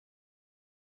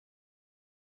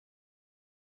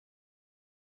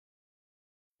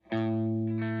Goodbye,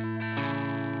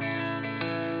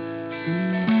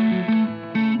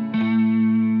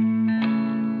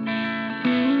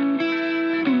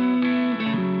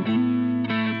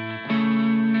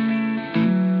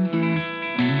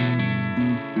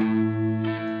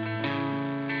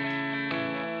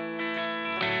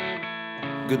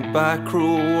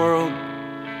 cruel world,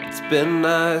 it's been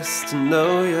nice to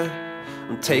know ya.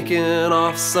 I'm taking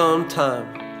off sometime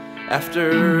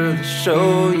after the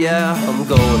show, yeah. I'm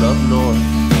going up north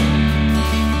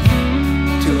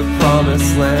to the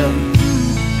promised land.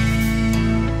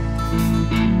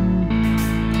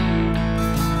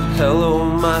 Hello,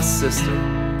 my sister,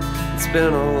 it's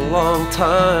been a long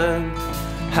time.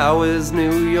 How is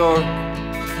New York?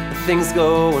 Are things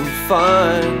going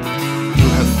fine? You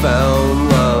have found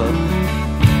love,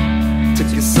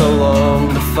 took you so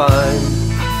long to find.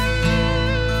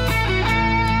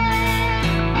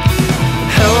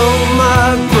 Hello,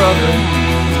 my brother,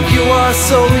 you are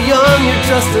so young, you're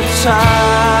just a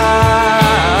child.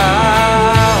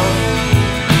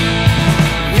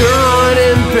 You're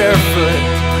running barefoot,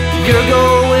 you're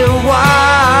going wild.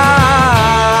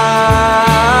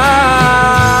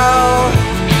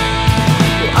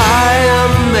 I am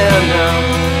a man now,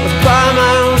 I buy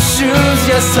my own shoes,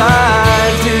 yes I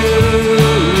do.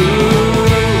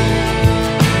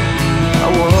 I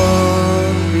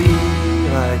wanna be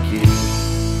like you,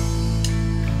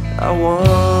 I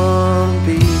wanna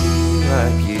be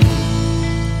like you.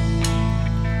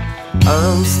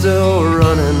 I'm still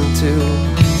running too.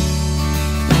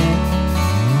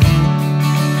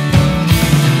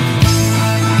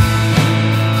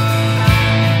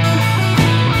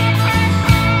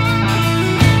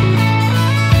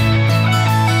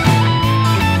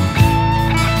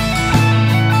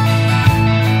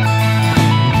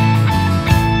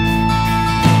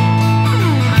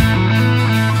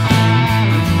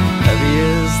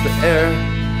 Air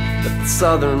that the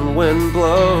southern wind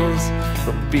blows.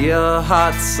 It'll be a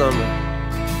hot summer,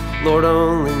 Lord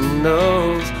only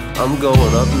knows. I'm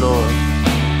going up north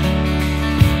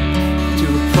to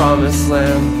the promised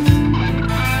land.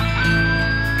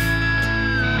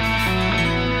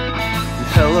 And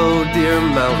hello, dear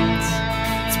mountains,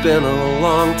 it's been a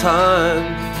long time.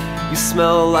 You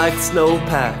smell like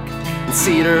snowpack and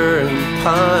cedar and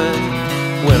pine.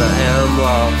 When I am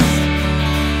lost,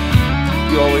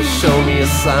 you always show me a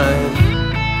sign.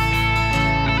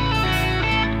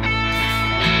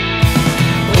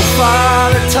 Oh,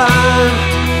 Father Time,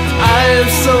 I am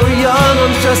so young,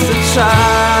 I'm just a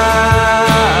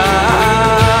child.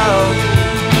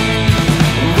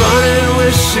 I'm running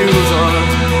with shoes on,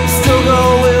 still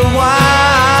going wild.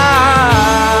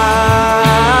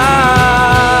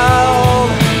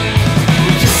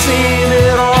 You've seen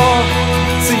it all,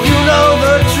 so you know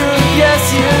the truth, yes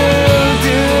you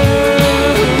do.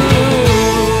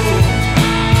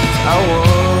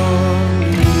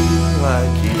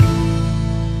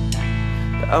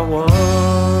 I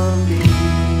wanna be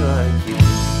like you.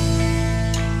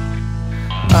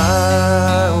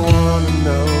 I wanna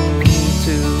know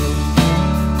too.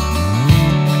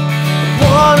 I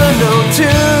wanna know too.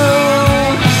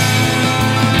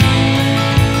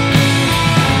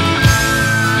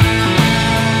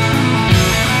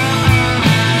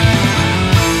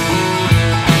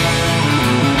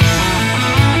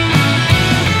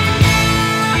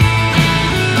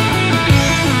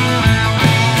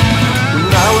 When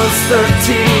I was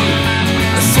 13,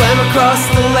 I swam across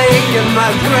the lake at my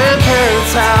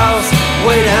grandparents' house,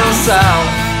 way down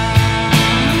south.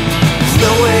 There's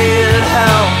no way in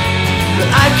hell that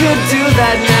I could do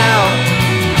that now.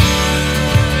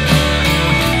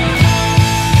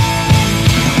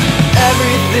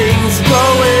 Everything's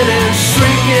growing and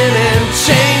shrinking and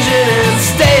changing and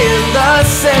staying the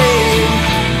same.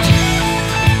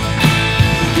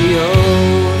 The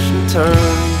ocean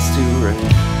turns to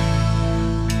rain,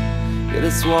 yet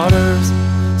its waters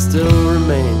still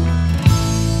remain.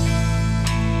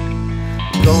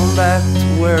 Going back to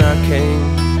where I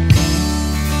came.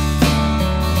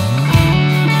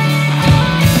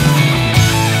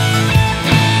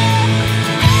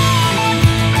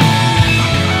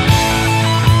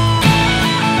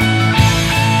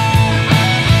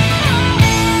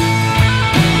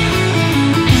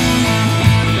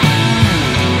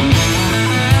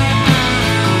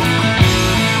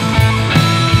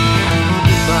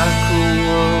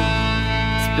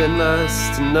 Been nice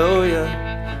to know ya.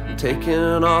 I'm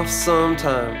taking off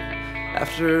sometime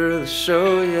after the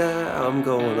show, yeah. I'm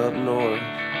going up north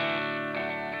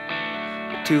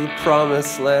to the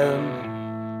promised land.